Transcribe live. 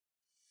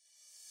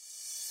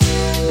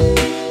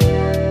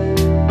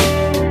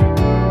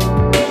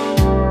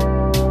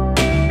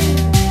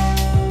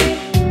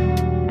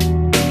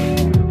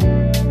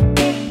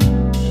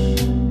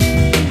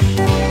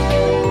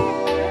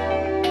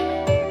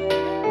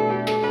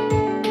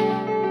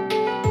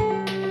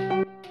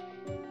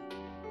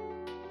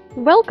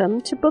Welcome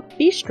to Book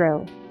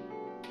Bistro,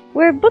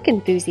 where book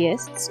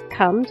enthusiasts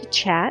come to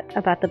chat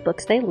about the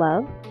books they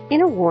love in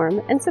a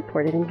warm and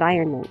supportive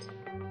environment.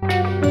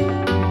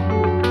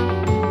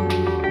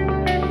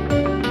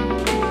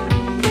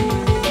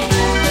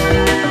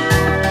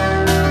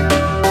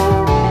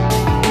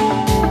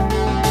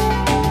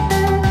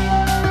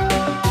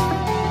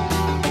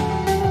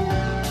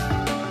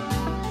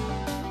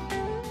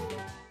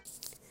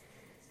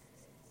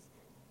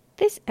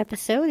 This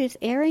episode is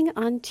airing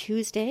on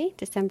Tuesday,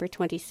 December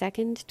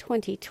 22nd,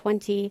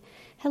 2020.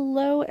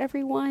 Hello,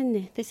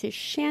 everyone. This is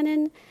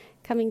Shannon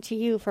coming to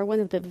you for one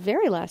of the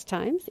very last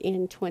times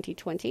in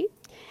 2020.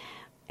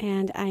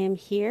 And I am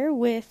here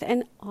with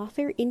an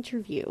author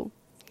interview.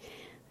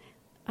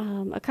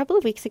 A couple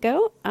of weeks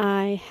ago,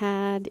 I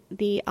had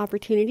the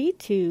opportunity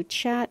to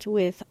chat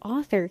with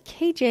author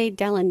KJ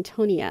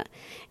Dell'Antonia,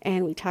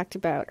 and we talked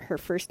about her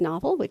first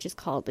novel, which is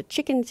called The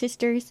Chicken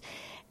Sisters.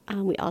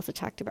 We also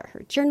talked about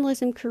her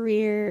journalism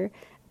career,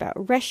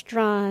 about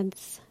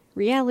restaurants,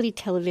 reality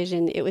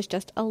television. It was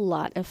just a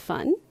lot of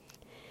fun.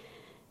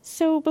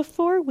 So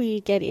before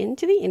we get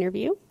into the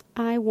interview,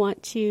 I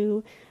want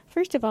to,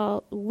 first of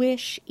all,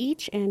 wish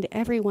each and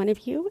every one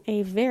of you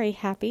a very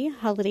happy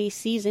holiday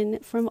season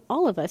from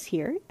all of us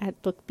here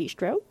at Book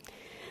Bistro.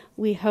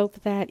 We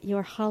hope that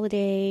your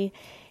holiday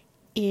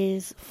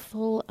is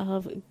full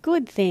of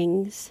good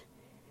things,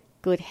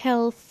 good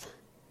health,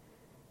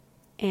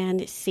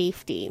 and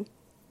safety.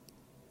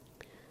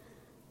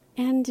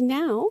 And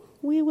now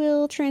we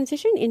will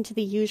transition into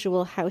the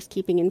usual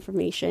housekeeping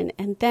information,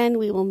 and then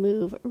we will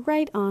move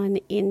right on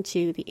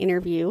into the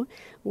interview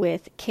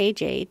with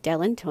KJ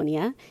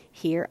Dell'Antonia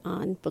here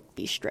on Book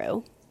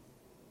Bistro.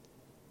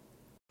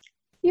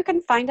 You can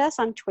find us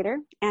on Twitter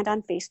and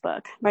on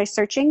Facebook by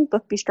searching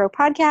Book Bistro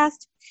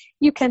Podcast.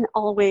 You can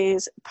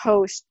always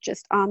post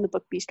just on the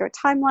Book Bistro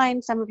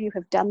timeline. Some of you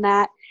have done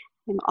that.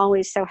 I'm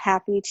always so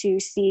happy to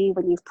see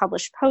when you've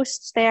published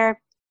posts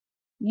there.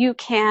 You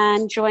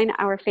can join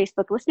our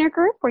Facebook listener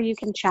group where you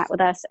can chat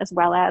with us as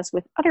well as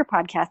with other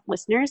podcast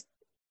listeners.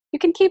 You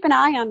can keep an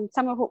eye on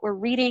some of what we're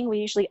reading. We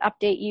usually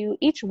update you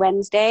each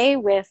Wednesday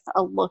with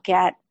a look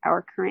at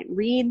our current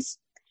reads.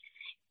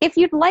 If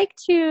you'd like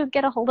to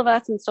get a hold of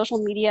us and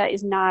social media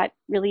is not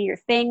really your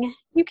thing,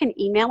 you can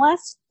email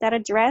us. That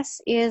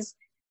address is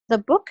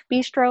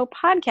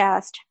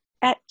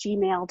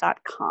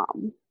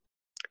thebookbistropodcast@gmail.com.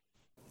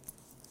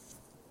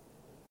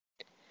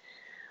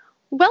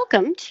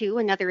 Welcome to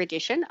another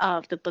edition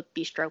of the Book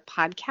Bistro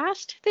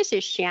Podcast. This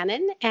is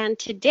Shannon, and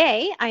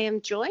today I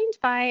am joined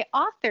by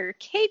author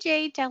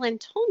KJ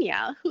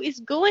Dell'Antonia, who is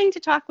going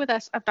to talk with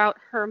us about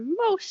her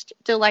most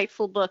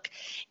delightful book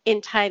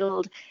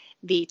entitled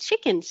The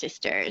Chicken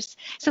Sisters.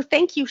 So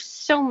thank you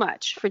so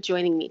much for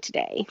joining me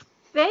today.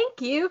 Thank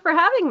you for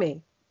having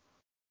me.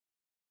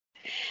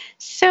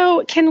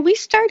 So can we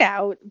start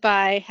out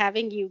by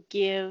having you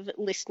give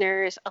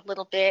listeners a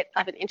little bit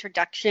of an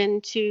introduction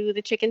to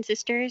the Chicken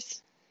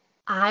Sisters?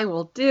 I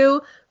will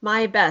do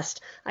my best.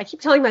 I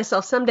keep telling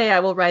myself someday I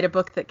will write a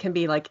book that can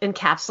be like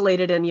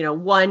encapsulated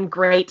in, one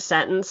great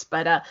sentence,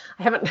 but I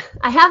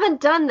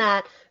haven't done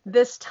that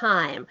this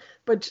time.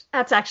 But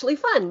that's actually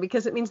fun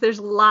because it means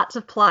there's lots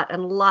of plot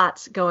and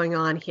lots going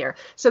on here.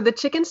 So The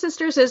Chicken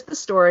Sisters is the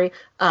story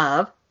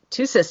of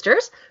two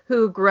sisters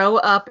who grow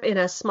up in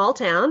a small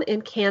town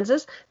in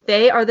Kansas.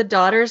 They are the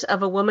daughters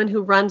of a woman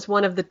who runs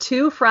one of the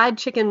two fried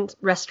chicken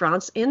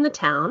restaurants in the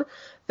town.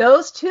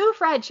 Those two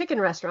fried chicken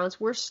restaurants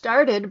were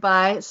started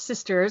by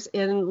sisters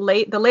in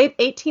the late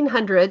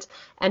 1800s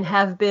and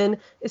have been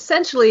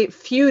essentially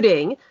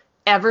feuding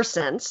ever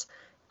since.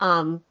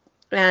 And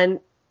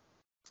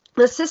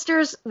the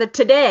sisters,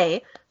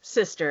 today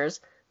sisters,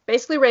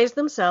 basically raised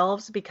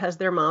themselves because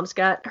their mom's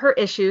got her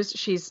issues.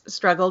 She's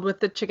struggled with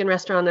the chicken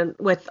restaurant and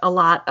with a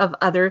lot of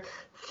other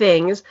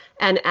things.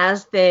 And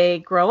as they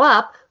grow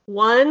up,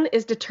 one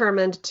is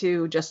determined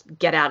to just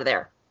get out of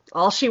there.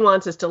 All she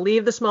wants is to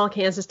leave the small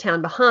Kansas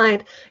town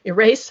behind,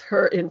 erase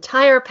her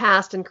entire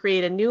past, and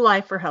create a new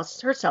life for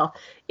herself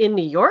in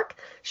New York.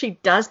 She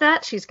does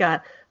that. She's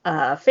got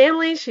a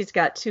family. She's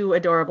got two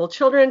adorable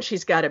children.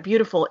 She's got a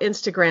beautiful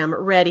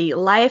Instagram-ready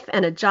life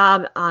and a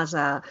job as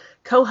a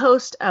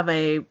co-host of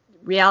a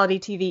reality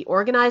TV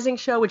organizing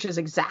show, which is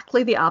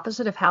exactly the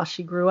opposite of how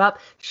she grew up.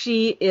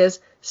 She is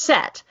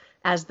set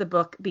as the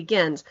book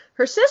begins.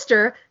 Her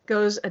sister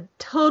goes a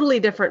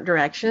totally different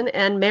direction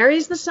and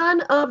marries the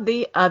son of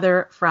the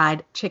other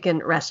fried chicken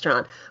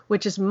restaurant,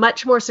 which is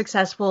much more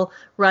successful,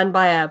 run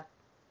by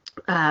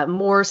a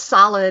more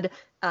solid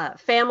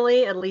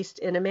family, at least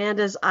in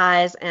Amanda's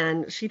eyes,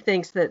 and she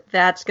thinks that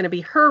that's going to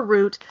be her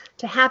route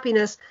to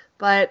happiness.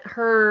 But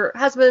her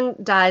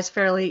husband dies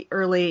fairly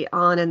early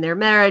on in their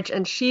marriage,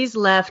 and she's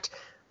left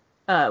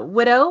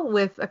widow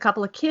with a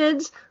couple of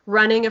kids,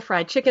 running a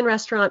fried chicken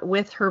restaurant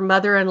with her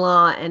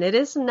mother-in-law, and it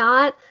is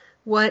not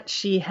what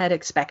she had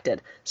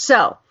expected.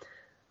 So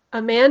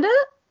Amanda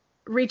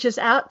reaches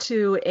out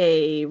to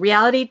a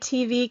reality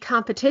TV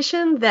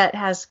competition that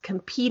has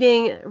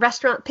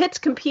pits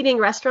competing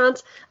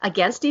restaurants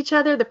against each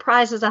other. The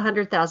prize is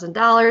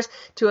 $100,000.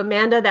 To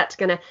Amanda, that's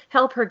going to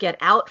help her get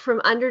out from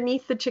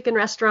underneath the chicken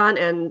restaurant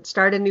and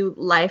start a new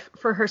life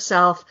for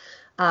herself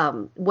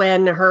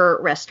when her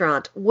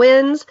restaurant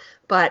wins.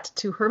 But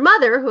to her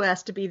mother, who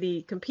has to be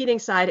the competing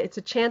side, it's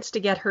a chance to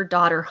get her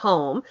daughter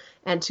home.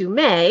 And to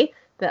May,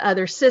 the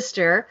other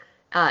sister,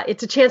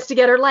 it's a chance to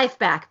get her life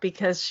back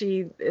because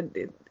she,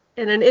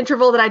 in an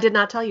interval that I did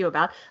not tell you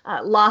about,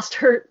 lost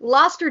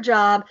her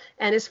job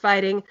and is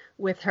fighting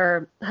with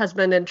her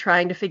husband and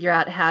trying to figure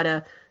out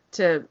how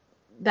to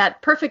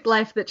that perfect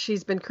life that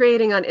she's been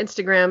creating on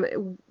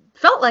Instagram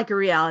felt like a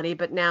reality,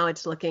 but now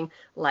it's looking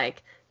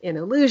like an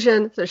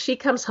illusion. So she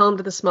comes home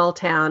to the small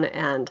town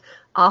and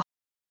off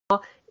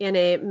in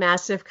a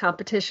massive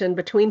competition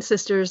between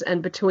sisters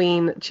and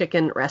between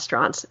chicken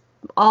restaurants,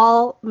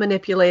 all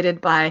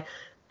manipulated by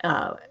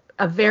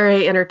a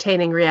very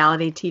entertaining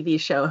reality TV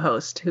show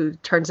host who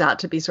turns out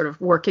to be sort of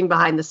working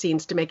behind the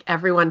scenes to make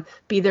everyone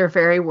be their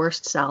very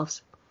worst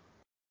selves.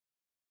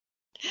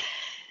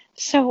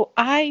 So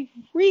I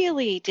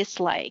really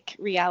dislike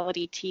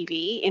reality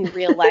TV in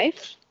real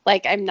life.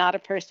 Like, I'm not a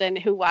person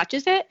who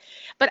watches it,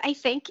 but I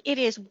think it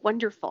is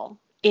wonderful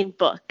in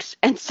books.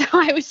 And so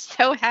I was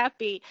so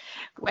happy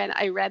when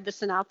I read the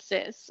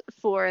synopsis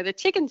for The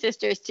Chicken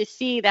Sisters to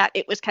see that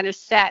it was kind of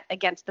set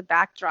against the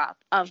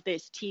backdrop of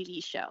this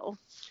TV show.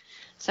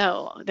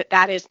 So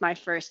that is my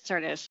first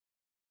sort of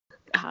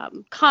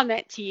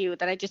comment to you,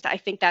 that I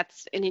think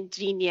that's an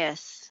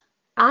ingenious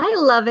I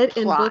love it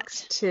plot. In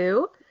books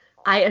too.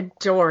 I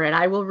adore it.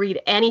 I will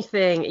read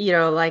anything,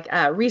 like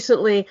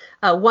recently,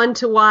 One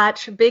to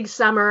Watch, Big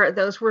Summer.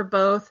 Those were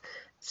both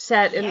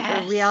set in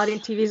reality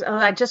TVs. Oh,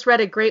 I just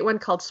read a great one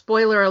called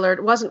Spoiler Alert.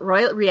 It wasn't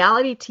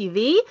reality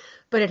TV,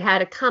 but it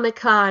had a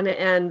Comic-Con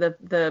and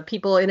the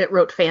people in it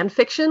wrote fan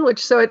fiction,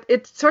 so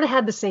it sort of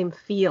had the same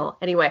feel.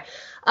 Anyway,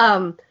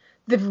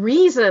 the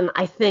reason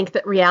I think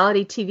that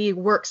reality TV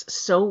works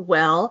so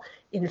well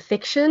in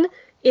fiction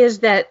is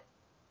that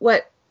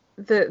what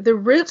the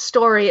root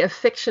story of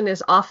fiction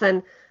is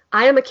often,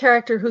 I am a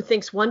character who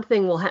thinks one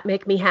thing will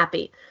make me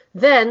happy.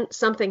 Then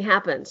something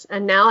happens,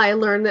 and now I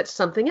learn that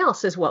something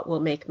else is what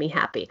will make me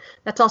happy.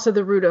 That's also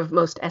the root of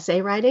most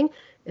essay writing,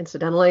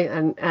 incidentally,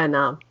 and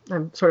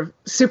I'm sort of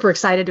super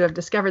excited to have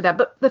discovered that.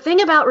 But the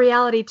thing about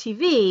reality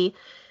TV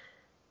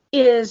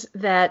is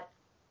that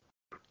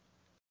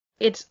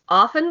it's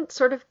often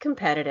sort of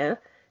competitive,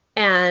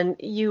 and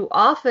you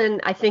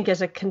often, I think,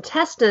 as a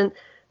contestant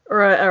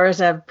or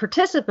as a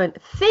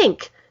participant,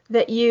 think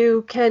that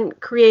you can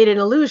create an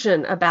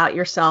illusion about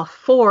yourself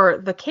for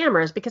the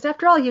cameras, because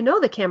after all,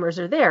 the cameras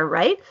are there,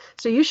 right?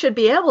 So you should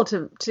be able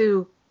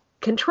to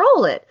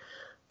control it.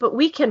 But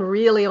we can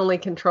really only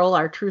control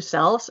our true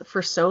selves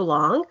for so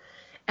long.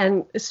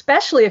 And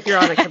especially if you're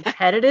on a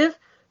competitive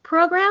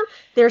program,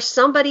 there's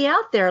somebody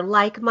out there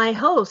like my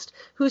host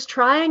who's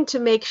trying to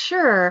make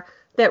sure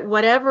that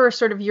whatever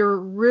sort of your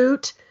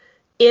root,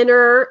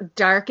 inner,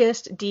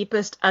 darkest,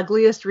 deepest,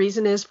 ugliest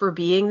reason is for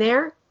being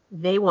there,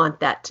 they want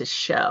that to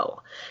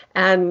show.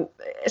 And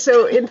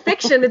so in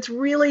fiction, it's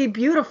really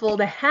beautiful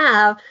to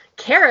have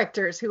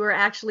characters who are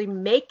actually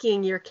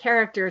making your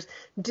characters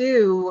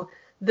do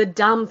the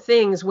dumb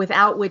things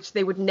without which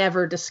they would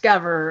never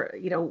discover,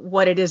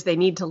 what it is they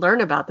need to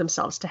learn about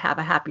themselves to have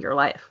a happier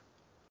life.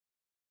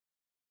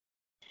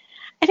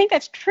 I think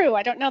that's true.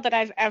 I don't know that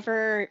I've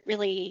ever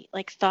really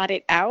thought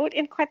it out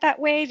in quite that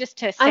way, just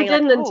to say, I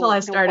didn't until I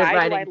started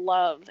writing. Why do I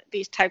love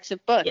these types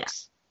of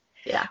books?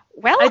 Yeah.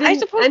 Well, I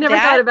suppose I never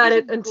that thought about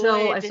it is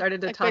until I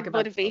started to talk about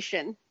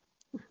motivation.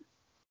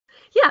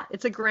 Yeah,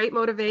 it's a great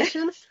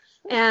motivation,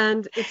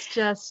 and it's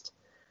just,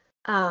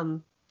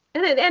 and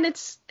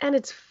it's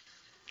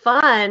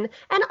fun,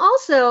 and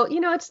also,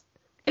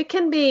 it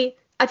can be.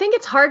 I think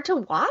it's hard to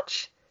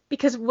watch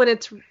because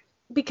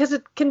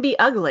it can be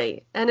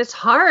ugly, and it's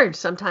hard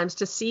sometimes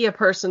to see a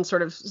person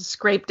sort of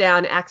scrape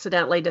down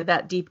accidentally to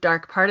that deep,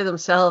 dark part of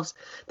themselves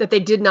that they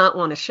did not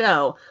want to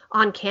show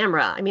on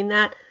camera. I mean,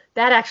 that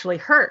actually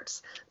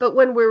hurts. But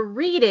when we're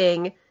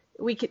reading,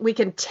 we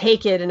can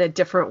take it in a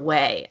different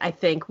way. I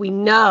think we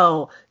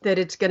know that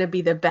it's going to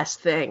be the best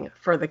thing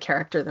for the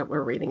character that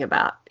we're reading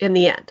about in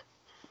the end.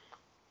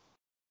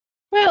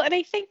 Well, and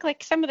I think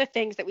some of the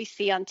things that we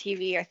see on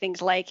TV are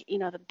things like,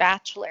 The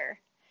Bachelor,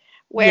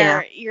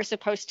 where you're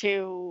supposed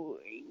to,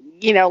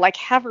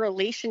 have a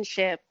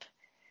relationship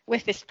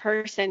with this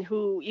person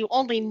who you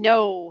only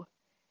know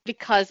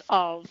because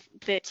of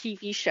the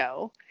TV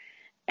show.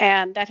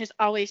 And that has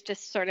always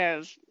just sort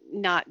of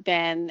not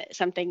been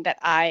something that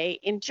I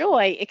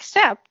enjoy,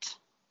 except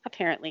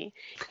apparently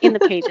in the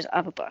pages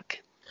of a book.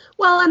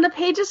 Well, in the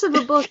pages of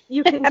a book,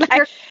 you can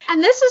hear,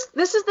 and this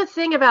is the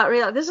thing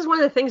about this is one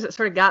of the things that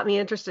sort of got me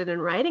interested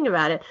in writing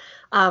about it.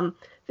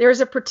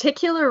 There's a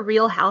particular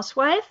Real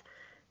Housewife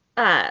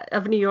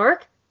of New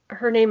York.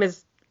 Her name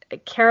is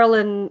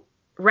Carolyn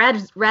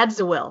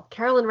Radziwill,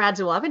 Carolyn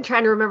Radziwill. I've been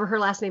trying to remember her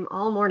last name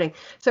all morning.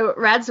 So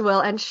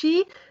Radziwill, and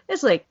she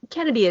is like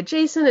Kennedy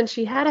adjacent, and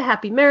she had a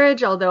happy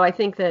marriage. Although I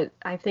think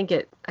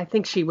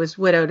she was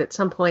widowed at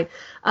some point.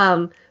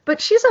 But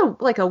she's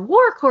a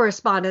war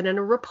correspondent and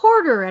a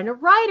reporter and a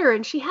writer,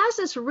 and she has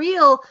this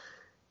real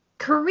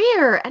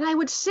career. And I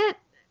would sit.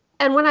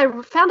 And when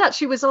I found out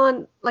she was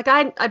on, like,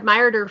 I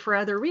admired her for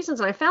other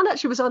reasons, and I found out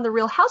she was on The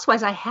Real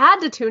Housewives, I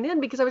had to tune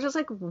in because I was just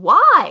like,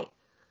 why?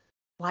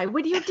 Why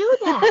would you do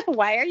that?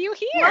 Why are you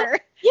here?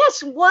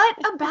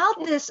 What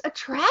about this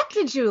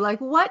attracted you?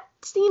 Like, what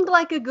seemed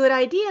like a good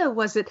idea?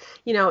 Was it,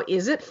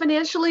 is it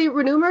financially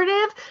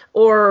remunerative?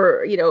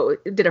 Or,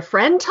 did a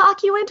friend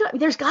talk you into it?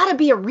 There's got to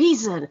be a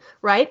reason,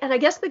 right? And I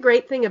guess the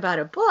great thing about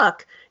a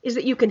book is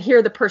that you can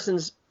hear the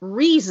person's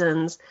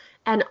reasons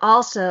and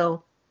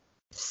also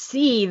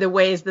see the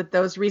ways that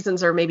those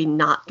reasons are maybe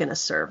not going to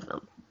serve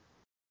them.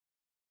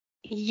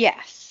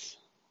 Yes.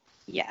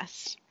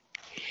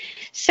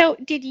 So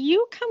did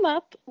you come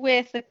up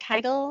with a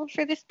title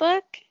for this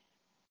book?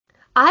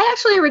 I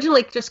actually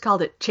originally just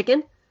called it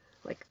Chicken,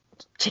 like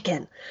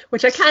chicken,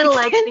 which I kind of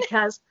like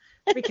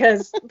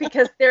because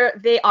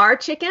they are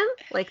chicken,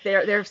 like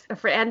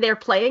they're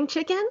playing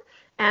chicken.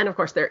 And of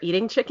course, they're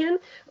eating chicken.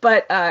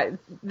 But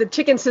the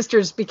Chicken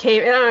Sisters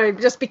became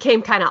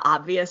kind of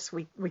obvious.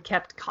 We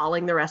kept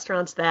calling the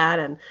restaurants that,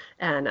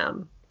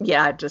 and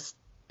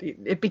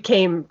it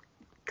became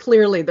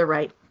clearly the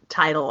right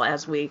title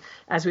as we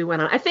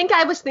went on. I think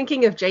I was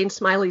thinking of Jane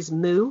Smiley's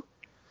Moo.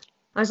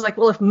 I was like,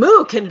 well, if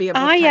Moo can be a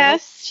book title,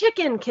 yes.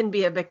 Chicken can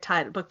be a book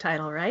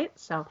title, right?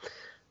 So,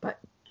 but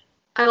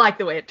I like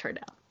the way it turned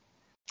out.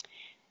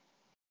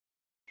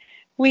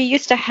 We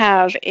used to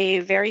have a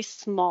very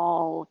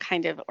small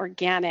kind of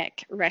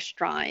organic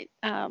restaurant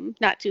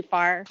not too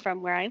far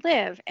from where I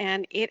live,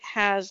 and it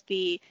has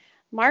the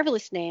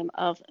marvelous name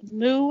of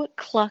Moo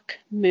Cluck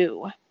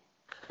Moo.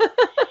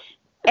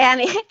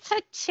 And it's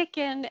a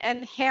chicken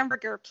and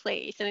hamburger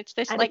place, and it's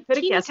this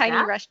teeny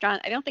tiny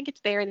restaurant. I don't think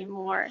it's there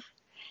anymore.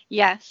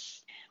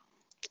 Yes,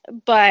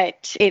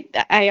 but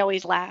I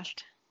always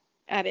laughed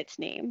at its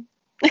name.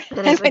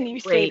 And when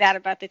you say that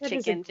about the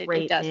chickens,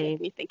 it does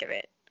make me think of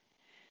it.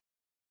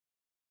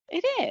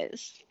 It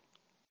is.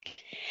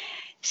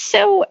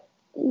 So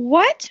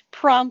what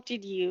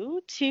prompted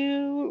you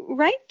to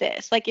write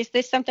this? Like, is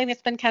this something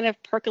that's been kind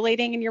of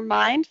percolating in your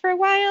mind for a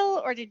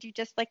while, or did you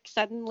just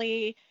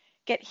suddenly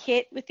get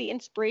hit with the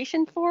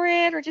inspiration for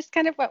it, or just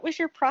kind of what was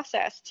your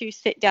process to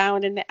sit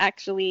down and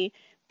actually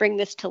bring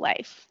this to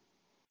life?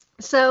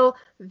 So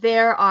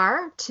there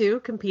are two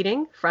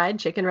competing fried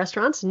chicken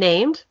restaurants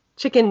named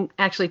Chicken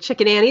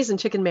Annie's and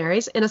Chicken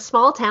Mary's in a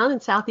small town in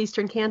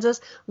southeastern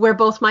Kansas where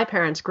both my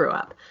parents grew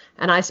up.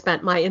 And I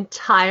spent my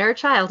entire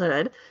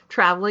childhood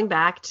traveling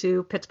back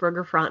to Pittsburgh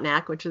or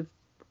Frontenac, which is,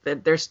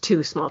 there's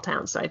two small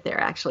towns right there,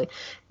 actually,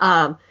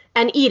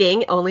 and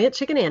eating only at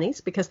Chicken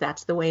Annie's because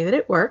that's the way that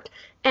it worked,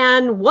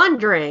 and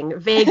wondering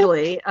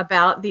vaguely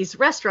about these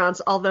restaurants,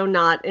 although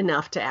not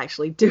enough to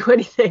actually do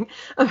anything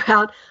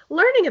about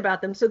learning about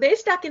them. So they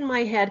stuck in my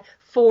head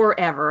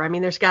forever. I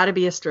mean, there's got to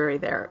be a story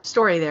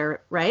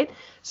there, right?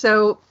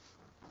 So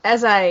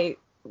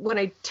when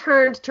I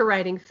turned to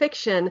writing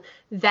fiction,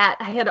 that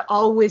I had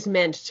always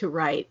meant to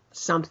write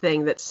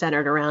something that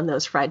centered around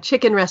those fried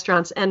chicken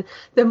restaurants. And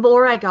the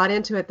more I got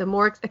into it, the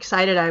more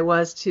excited I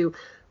was to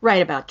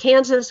write about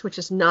Kansas, which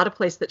is not a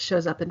place that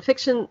shows up in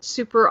fiction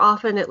super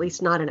often, at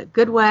least not in a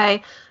good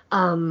way.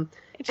 And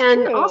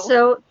true.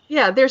 Also,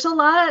 there's a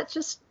lot of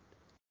just,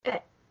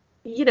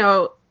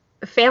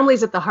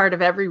 family's at the heart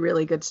of every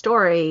really good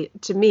story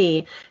to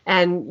me.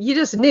 And you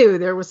just knew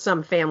there was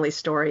some family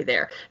story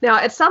there. Now,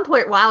 at some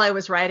point while I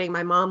was writing,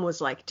 my mom was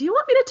like, do you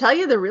want me to tell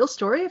you the real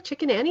story of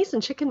Chicken Annie's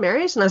and Chicken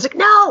Mary's? And I was like,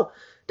 no,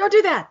 don't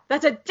do that.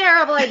 That's a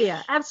terrible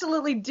idea.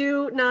 Absolutely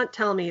do not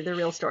tell me the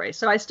real story.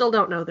 So I still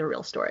don't know the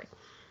real story.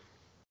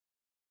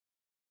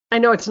 I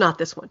know it's not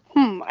this one.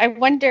 I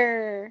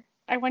wonder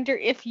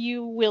if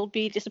you will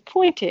be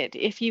disappointed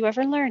if you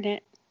ever learn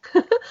it.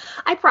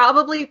 I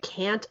probably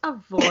can't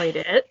avoid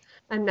it.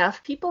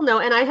 Enough people know,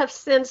 and I have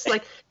since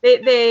I've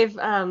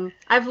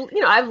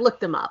looked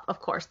them up. Of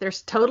course, they're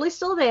totally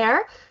still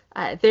there.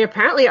 They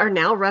apparently are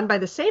now run by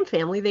the same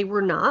family. They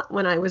were not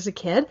when I was a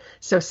kid,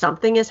 so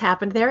something has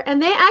happened there.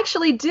 And they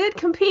actually did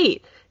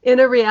compete in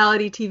a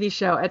reality TV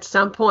show at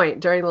some point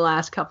during the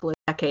last couple of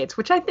decades,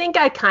 which I think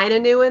I kind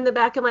of knew in the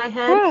back of my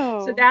head.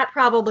 Oh. So that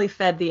probably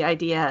fed the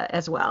idea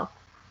as well.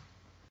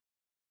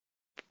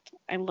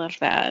 I love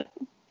that.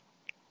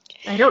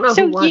 I don't know.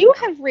 So you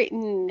have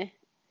written.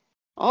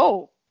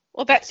 Oh,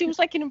 well, that seems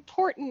like an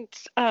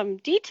important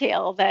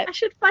detail that I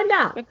should find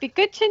out. Would be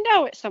good to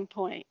know at some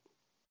point.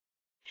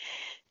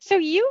 So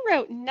you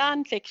wrote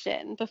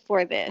nonfiction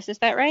before this, is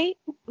that right?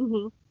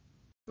 Mm-hmm.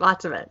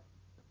 Lots of it.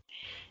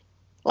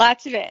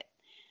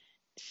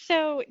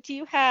 So do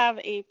you have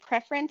a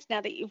preference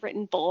now that you've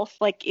written both?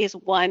 Like, is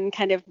one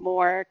kind of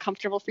more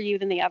comfortable for you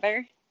than the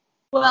other?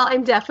 Well,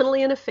 I'm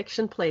definitely in a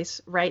fiction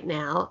place right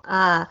now.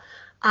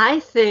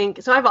 I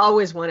think, so I've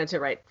always wanted to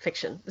write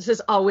fiction. This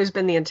has always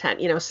been the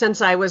intent,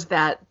 since I was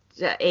that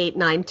 8,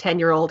 9,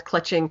 10-year-old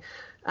clutching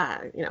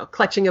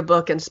a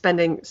book and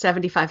spending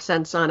 75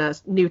 cents on a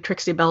new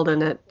Trixie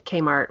Belden at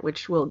Kmart,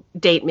 which will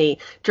date me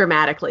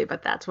dramatically,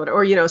 but that's what,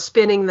 or,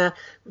 spinning the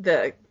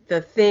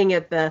thing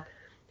at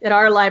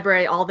our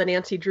library, all the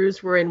Nancy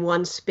Drews were in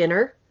one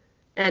spinner.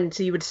 And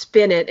so you would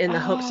spin it in the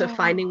hopes of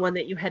finding one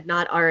that you had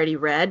not already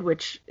read,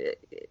 which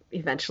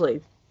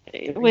eventually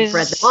it was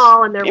read them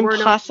all, and there were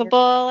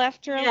impossible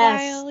after a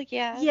while.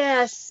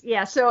 Yes.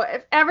 So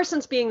ever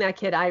since being that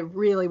kid, I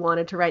really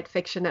wanted to write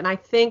fiction, and I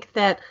think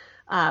that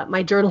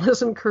my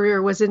journalism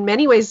career was in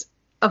many ways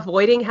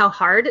avoiding how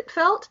hard it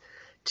felt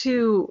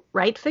to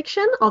write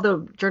fiction,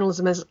 although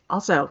journalism is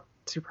also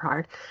super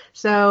hard.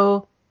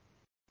 So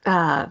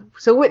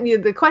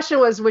the question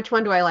was, which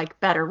one do I like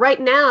better?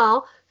 Right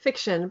now,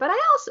 fiction, but I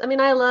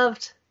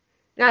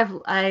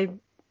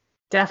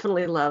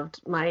definitely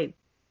loved my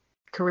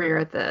career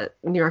at the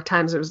New York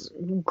Times. It was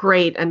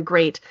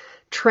great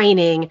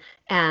training,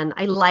 and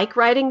I like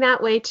writing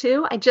that way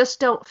too. I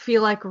just don't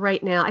feel like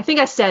right now, I think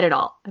I said it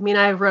all.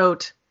 I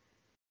wrote,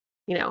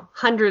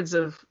 hundreds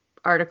of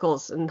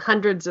articles and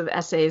hundreds of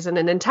essays and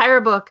an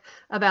entire book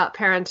about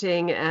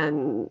parenting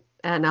and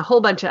a whole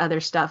bunch of other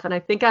stuff. And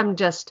I think I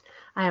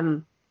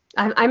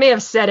may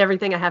have said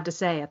everything I have to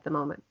say at the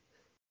moment.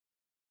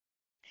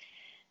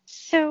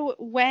 So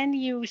when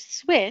you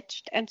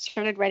switched and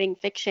started writing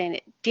fiction,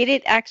 did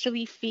it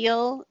actually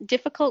feel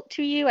difficult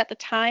to you at the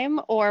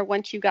time? Or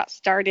once you got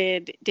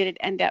started, did it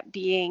end up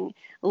being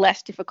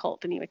less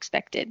difficult than you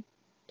expected?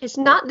 It's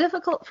not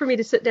difficult for me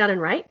to sit down and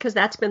write because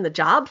that's been the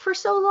job for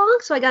so long.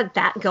 So I got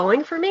that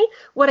going for me.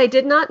 What I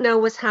did not know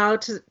was how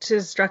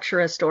to structure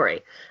a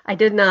story. I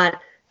did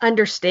not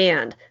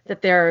understand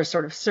that there are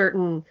sort of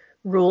certain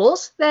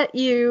rules that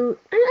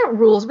not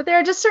rules, but there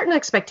are just certain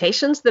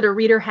expectations that a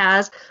reader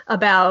has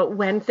about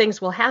when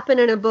things will happen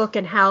in a book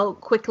and how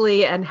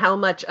quickly and how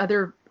much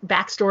other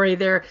backstory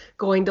they're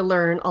going to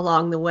learn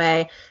along the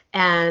way.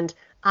 And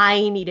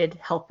I needed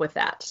help with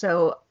that.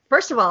 So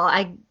first of all,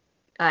 I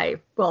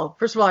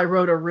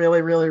wrote a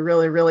really, really,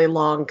 really, really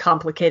long,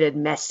 complicated,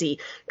 messy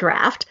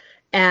draft.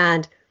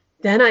 And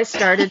then I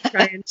started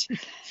trying to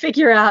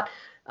figure out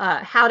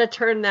how to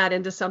turn that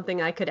into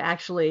something I could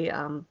actually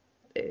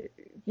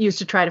use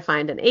to try to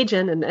find an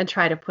agent and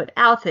try to put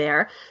out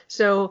there.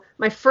 So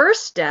my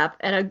first step,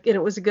 and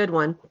it was a good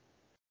one,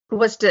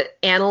 was to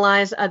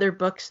analyze other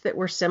books that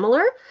were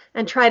similar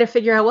and try to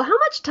figure out, well, how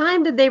much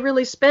time did they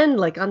really spend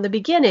on the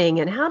beginning,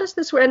 and how does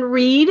this work? And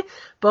read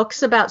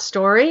books about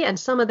story, and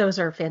some of those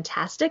are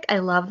fantastic. I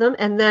love them.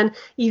 And then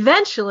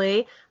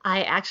eventually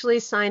I actually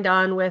signed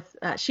on with,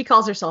 she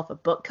calls herself a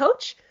book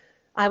coach.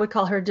 I would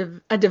call her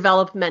a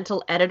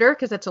developmental editor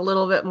because it's a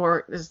little bit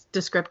more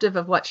descriptive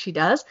of what she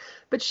does.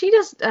 But she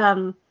just,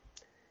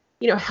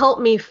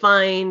 helped me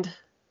find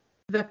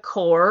the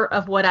core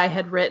of what I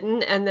had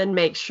written and then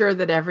make sure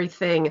that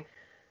everything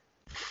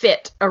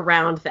fit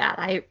around that.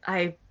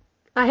 I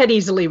had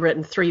easily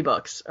written 3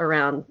 books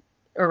around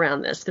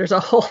this. There's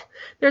a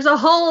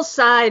whole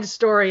side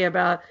story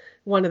about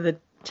one of the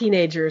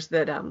teenagers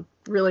that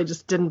really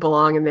just didn't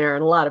belong in there,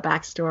 and a lot of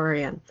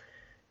backstory, and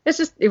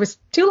it was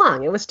too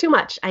long. It was too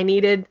much. I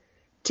needed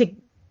to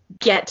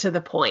get to the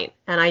point,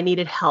 and I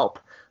needed help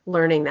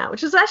learning that,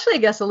 which is actually, I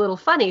guess, a little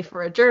funny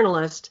for a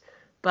journalist.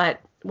 But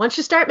once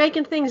you start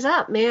making things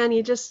up, man,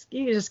 you just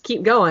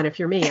keep going if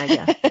you're me, I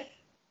guess.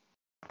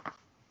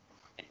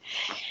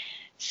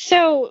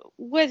 So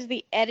was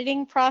the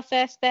editing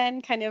process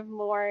then kind of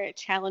more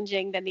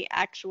challenging than the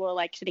actual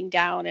sitting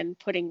down and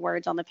putting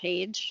words on the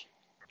page?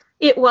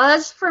 It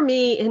was for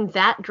me in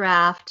that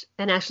draft,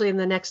 and actually in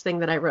the next thing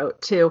that I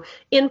wrote too,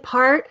 in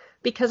part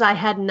because I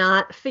had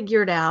not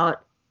figured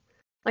out,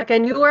 I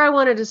knew where I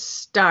wanted to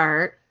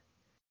start.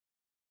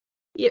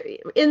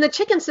 In the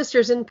Chicken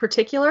Sisters in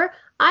particular,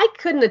 I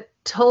couldn't have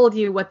told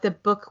you what the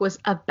book was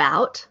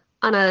about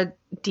on a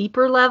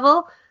deeper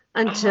level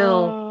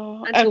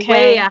until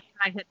way after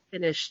I had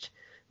finished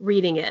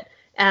reading it.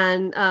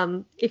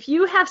 And if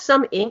you have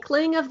some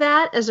inkling of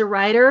that as a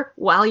writer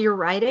while you're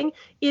writing,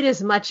 it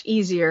is much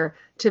easier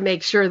to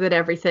make sure that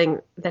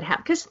everything that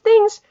happens,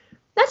 because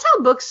that's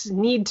how books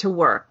need to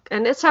work.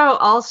 And it's how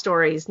all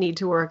stories need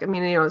to work.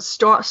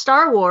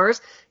 Star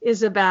Wars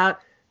is about,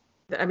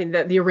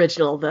 the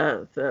original,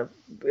 the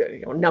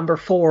number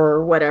 4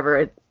 or whatever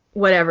it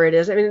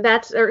is.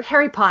 That's, or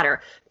Harry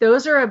Potter.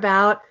 Those are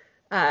about,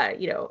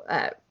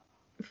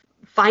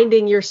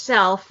 finding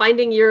yourself,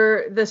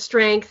 the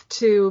strength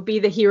to be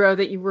the hero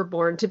that you were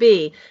born to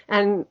be.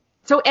 And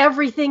so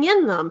everything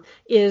in them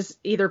is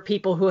either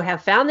people who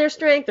have found their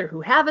strength or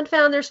who haven't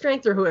found their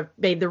strength or who have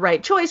made the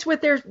right choice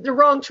with the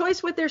wrong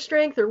choice with their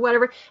strength or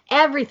whatever.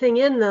 Everything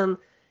in them,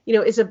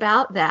 is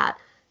about that.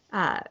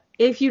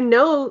 If you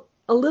know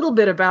a little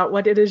bit about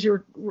what it is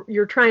you're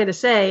trying to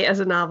say as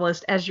a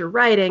novelist as you're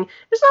writing,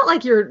 it's not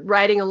like you're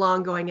writing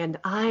along going, and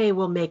I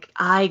will make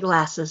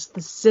eyeglasses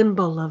the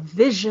symbol of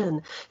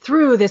vision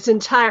through this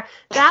entire,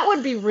 that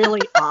would be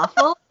really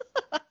awful.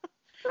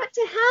 But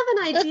to have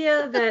an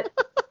idea that,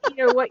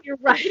 what you're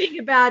writing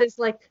about is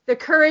like the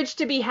courage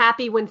to be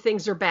happy when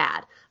things are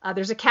bad.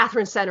 There's a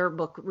Catherine Center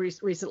book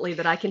recently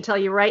that I can tell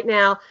you right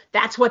now.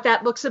 That's what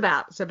that book's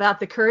about. It's about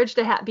the courage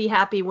to be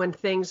happy when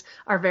things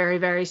are very,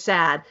 very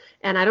sad.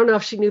 And I don't know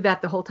if she knew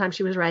that the whole time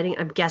she was writing.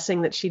 I'm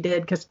guessing that she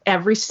did, because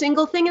every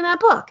single thing in that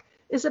book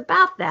is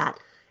about that.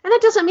 And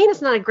that doesn't mean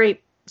it's not a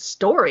great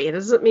story. It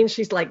doesn't mean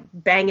she's like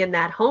banging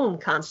that home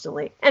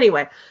constantly.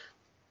 Anyway,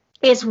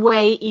 it's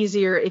way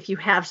easier if you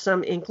have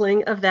some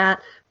inkling of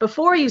that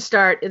before you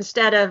start,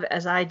 instead of,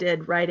 as I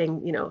did,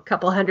 writing, a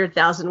couple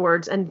 100,000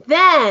 words and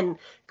then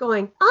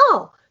going,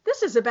 oh,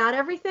 this is about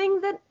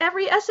everything that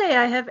every essay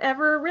I have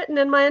ever written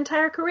in my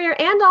entire career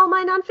and all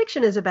my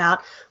nonfiction is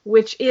about,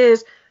 which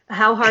is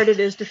how hard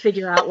it is to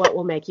figure out what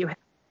will make you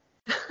happy.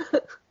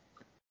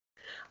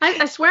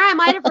 I swear I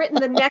might have written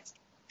the next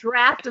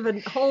draft of a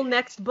whole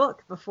next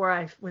book before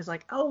I was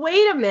like, oh,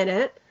 wait a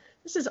minute.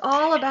 This is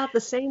all about the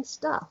same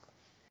stuff.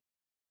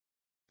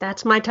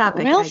 That's my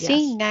topic. Well, I guess.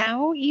 see,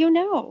 now you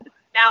know.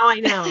 Now I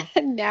know.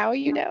 Now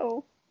you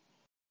know.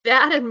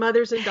 That and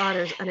Mothers and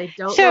Daughters, and I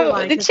don't know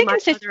why. So the Chicken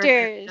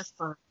Sisters.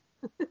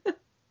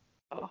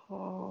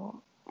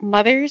 Oh,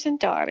 Mothers and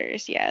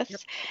Daughters, yes. Yep.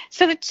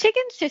 So the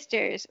Chicken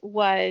Sisters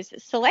was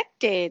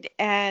selected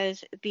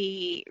as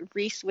the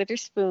Reese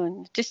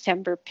Witherspoon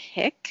December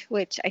pick,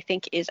 which I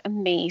think is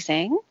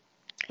amazing.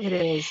 It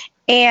is.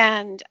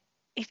 And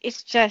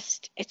it's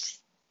just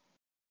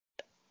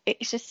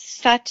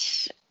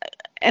such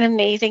an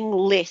amazing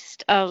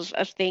list of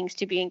things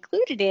to be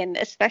included in,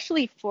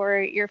 especially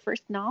for your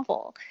first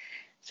novel.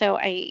 So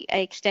I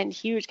extend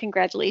huge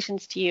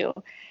congratulations to you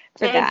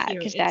for that,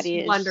 because that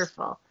is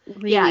wonderful.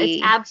 Really... Yeah,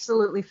 it's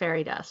absolutely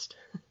fairy dust.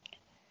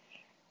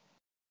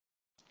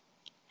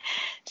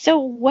 So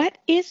what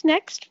is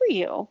next for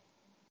you?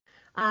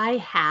 I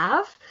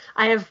have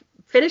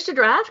finished a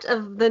draft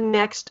of the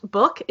next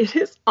book. It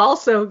has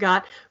also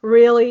got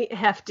really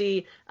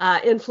hefty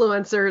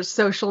influencers,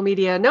 social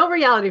media, no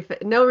reality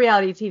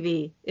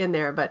TV in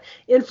there, but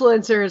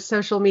influencers,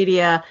 social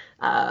media,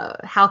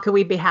 how can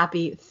we be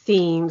happy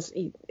themes.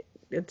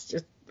 It's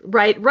just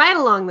right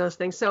along those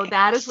things. So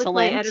that is with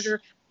my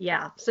editor.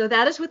 Yeah. So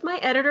that is with my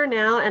editor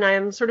now, and I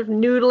am sort of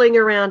noodling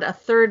around a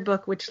third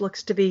book, which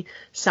looks to be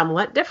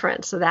somewhat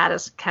different. So that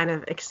is kind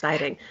of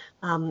exciting.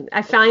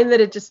 I find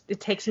that it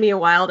takes me a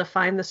while to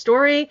find the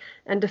story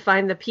and to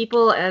find the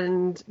people.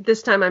 And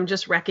this time I'm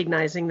just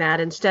recognizing that,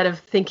 instead of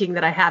thinking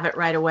that I have it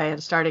right away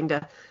and starting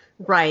to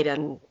write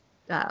and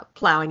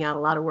plowing out a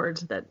lot of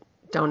words that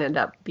don't end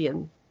up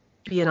being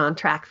on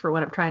track for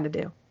what I'm trying to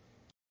do.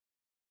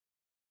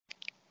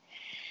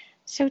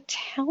 So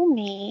tell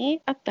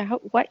me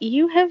about what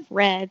you have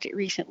read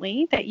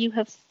recently that you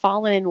have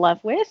fallen in love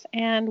with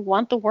and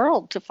want the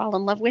world to fall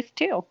in love with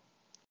too.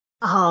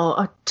 Oh,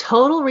 a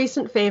total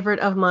recent favorite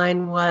of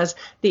mine was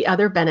The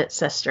Other Bennett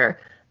Sister.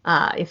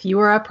 If you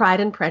are a Pride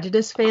and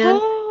Prejudice fan,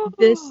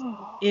 This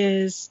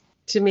is,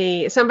 to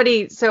me, so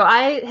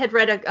I had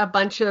read a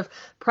bunch of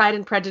Pride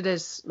and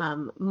Prejudice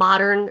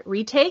modern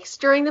retakes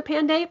during the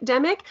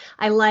pandemic.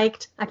 I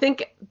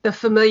think the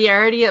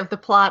familiarity of the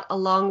plot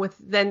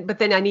but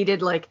then I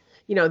needed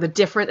the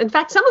different, in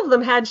fact, some of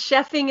them had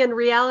chefing and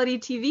reality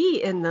TV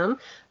in them.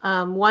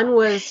 One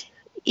was...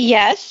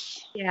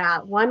 Yes. Yeah,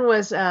 one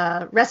was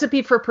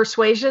Recipe for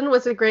Persuasion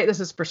this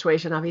is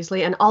Persuasion,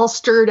 obviously, and All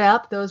Stirred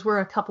Up. Those were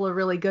a couple of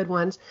really good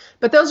ones.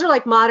 But those are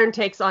like modern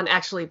takes on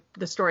actually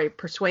the story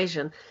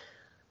Persuasion.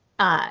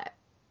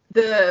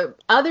 The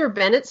Other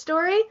Bennett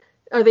story,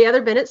 or The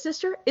Other Bennett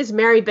Sister, is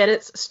Mary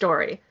Bennett's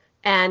story.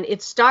 And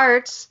it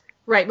starts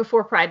right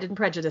before Pride and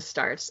Prejudice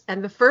starts.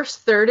 And the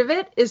first third of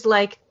it is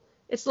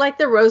it's like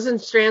the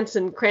Rosencrantz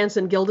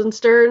and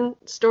Guildenstern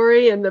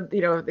story, and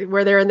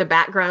where they're in the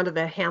background of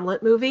the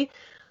Hamlet movie.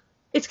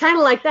 It's kind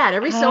of like that.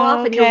 Every so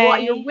often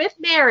you're with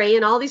Mary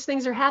and all these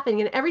things are happening,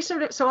 and every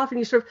so often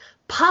you sort of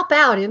pop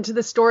out into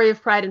the story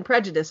of Pride and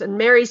Prejudice. And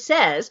Mary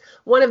says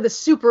one of the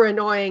super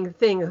annoying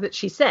things that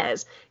she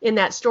says in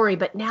that story,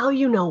 but now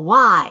you know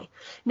why.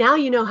 Now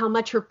you know how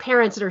much her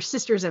parents and her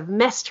sisters have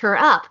messed her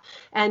up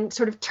and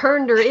sort of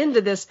turned her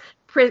into this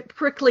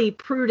prickly,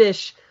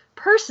 prudish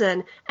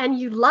person, and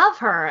you love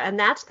her. And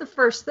that's the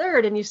first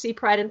third, and you see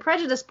Pride and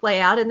Prejudice play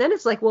out, and then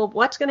it's like, well,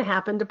 what's going to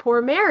happen to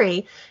poor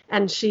Mary?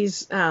 And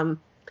she's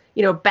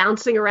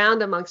bouncing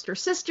around amongst her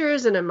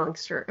sisters and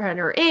amongst her and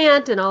her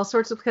aunt and all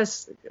sorts of,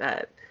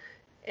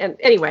 and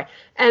anyway,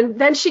 and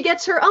then she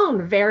gets her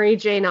own very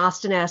Jane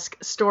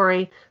Austen-esque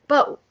story,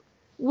 but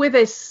with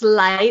a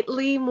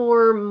slightly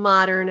more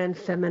modern and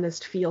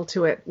feminist feel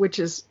to it, which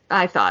is,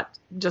 I thought,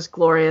 just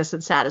glorious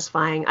and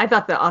satisfying. I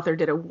thought the author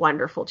did a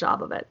wonderful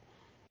job of it.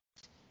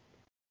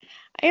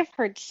 I have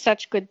heard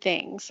such good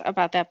things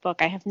about that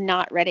book. I have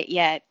not read it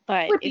yet,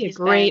 but it has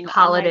been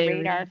holiday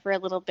on my radar for a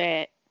little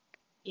bit.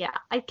 Yeah,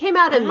 it came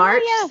out in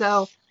March, yes.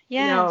 So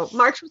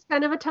March was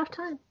kind of a tough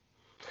time.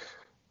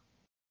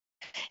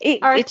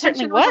 It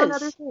certainly was. On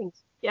other things.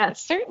 Yes,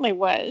 it certainly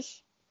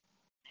was.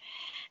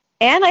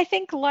 And I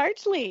think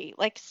largely,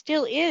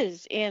 still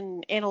is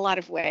in a lot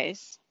of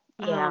ways.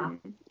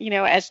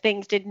 Yeah. As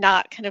things did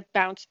not kind of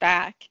bounce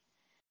back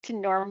to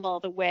normal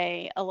the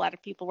way a lot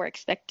of people were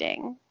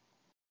expecting.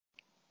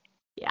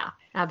 Yeah,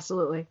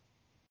 absolutely.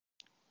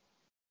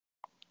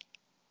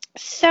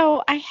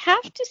 So I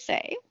have to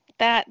say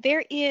that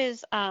there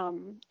is,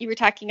 you were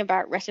talking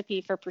about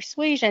Recipe for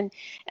Persuasion,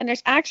 and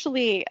there's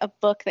actually a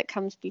book that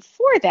comes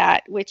before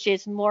that, which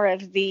is more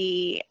of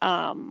the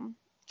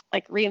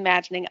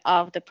reimagining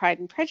of the Pride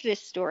and Prejudice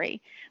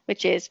story,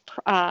 which is,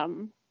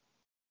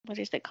 what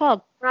is it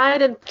called?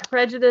 Pride and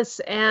Prejudice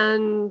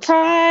and...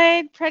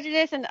 Pride,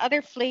 Prejudice, and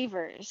Other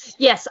Flavors.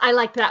 Yes, I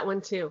like that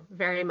one too,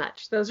 very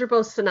much. Those are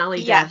both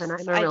Sonali Dev, and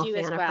I'm a real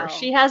fan of her.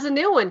 She has a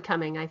new one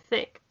coming, I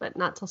think, but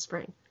not till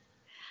spring.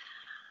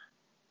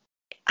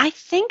 I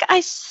think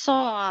I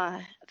saw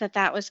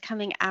that was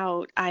coming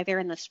out either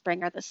in the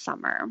spring or the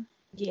summer.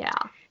 Yeah.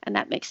 And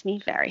that makes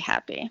me very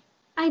happy.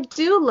 I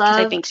do love...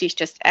 I think she's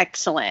just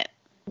excellent.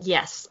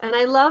 Yes, and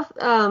I love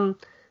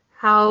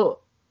how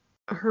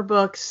her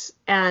books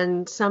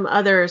and some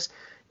others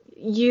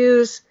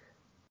use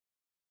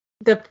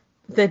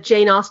the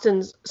Jane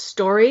Austen's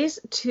stories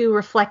to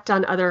reflect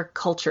on other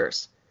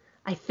cultures.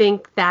 I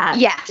think that...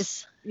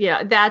 Yes.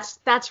 Yeah,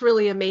 that's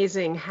really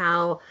amazing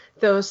how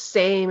those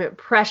same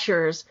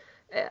pressures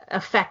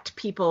affect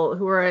people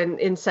who are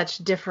in such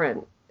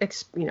different,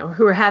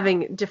 who are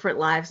having different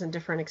lives and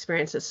different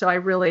experiences. So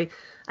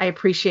I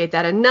appreciate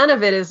that. And none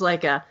of it is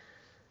like a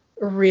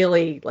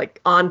really like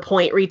on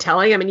point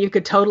retelling. I mean, you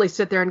could totally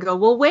sit there and go,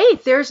 well,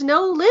 wait, there's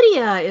no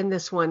Lydia in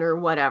this one or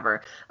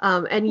whatever.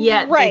 And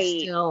yet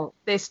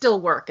they still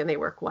work, and they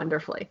work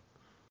wonderfully.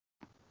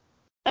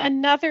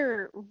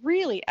 Another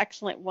really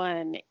excellent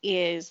one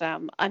is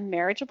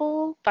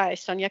Unmarriageable by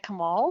Sonia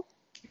Kamal.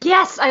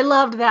 Yes, I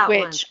loved that one.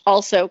 Which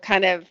also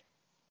kind of,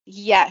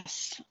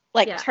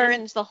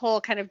 turns the whole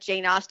kind of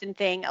Jane Austen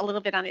thing a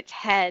little bit on its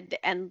head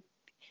and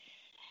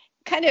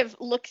kind of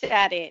looks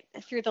at it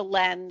through the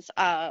lens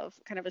of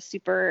kind of a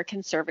super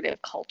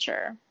conservative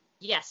culture.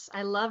 Yes,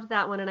 I loved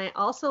that one. And I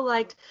also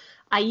liked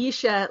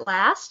Aisha at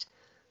Last,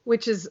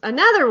 which is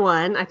another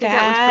one. I think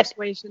that one's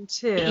Persuasion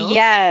too.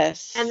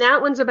 Yes. And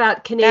that one's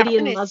about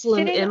Canadian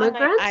Muslim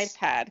immigrants. On my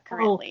iPad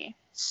currently. Oh,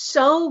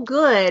 so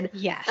good.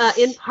 Yes.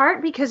 In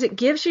part because it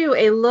gives you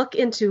a look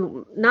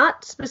into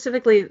not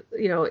specifically,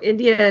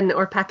 Indian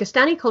or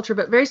Pakistani culture,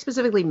 but very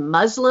specifically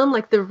Muslim,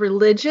 like the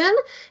religion,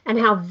 and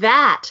how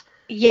that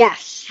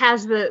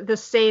has the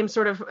same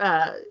sort of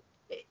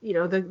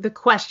the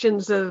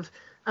questions of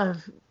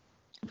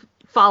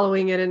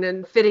following it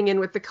and fitting in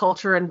with the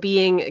culture and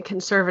being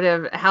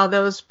conservative, how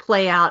those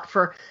play out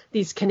for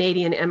these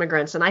Canadian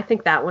immigrants. And I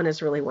think that one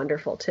is really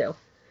wonderful too.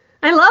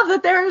 I love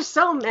that there are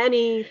so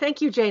many.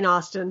 Thank you, Jane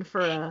Austen,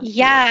 for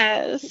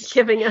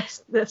giving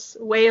us this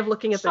way of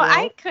looking at the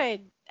world.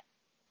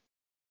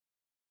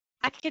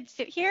 I could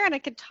sit here and I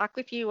could talk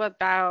with you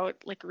about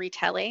like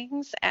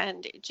retellings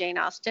and Jane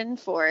Austen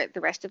for the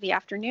rest of the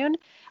afternoon,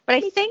 but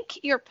I think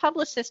your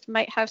publicist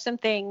might have some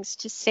things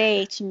to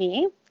say to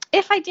me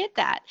if I did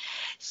that.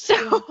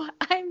 So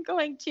I'm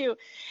going to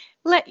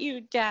let you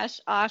dash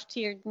off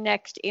to your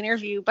next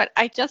interview, but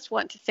I just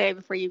want to say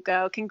before you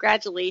go,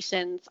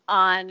 congratulations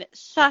on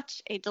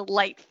such a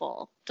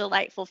delightful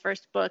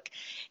first book.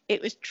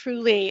 It was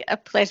truly a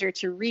pleasure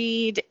to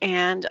read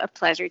and a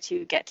pleasure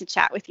to get to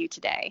chat with you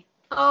today.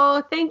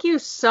 Oh, thank you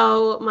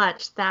so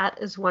much. That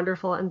is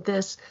wonderful. And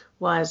this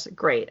was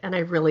great. And I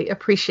really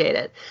appreciate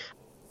it.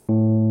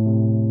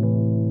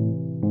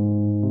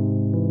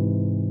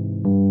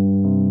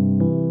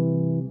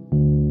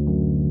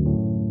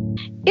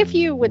 If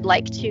you would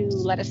like to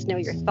let us know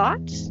your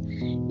thoughts,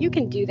 you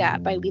can do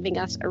that by leaving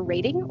us a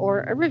rating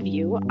or a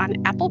review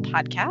on Apple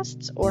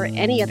Podcasts or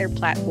any other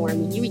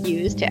platform you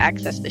use to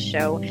access the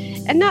show.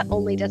 And not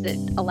only does it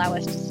allow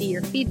us to see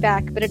your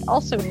feedback, but it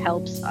also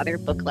helps other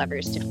book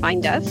lovers to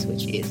find us,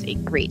 which is a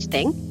great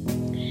thing.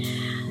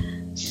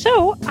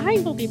 So I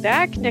will be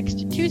back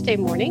next Tuesday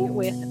morning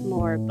with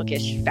more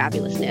bookish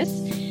fabulousness.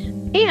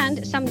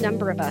 And some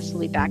number of us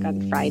will be back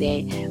on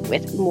Friday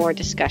with more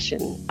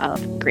discussion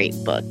of great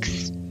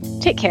books.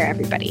 Take care,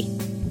 everybody.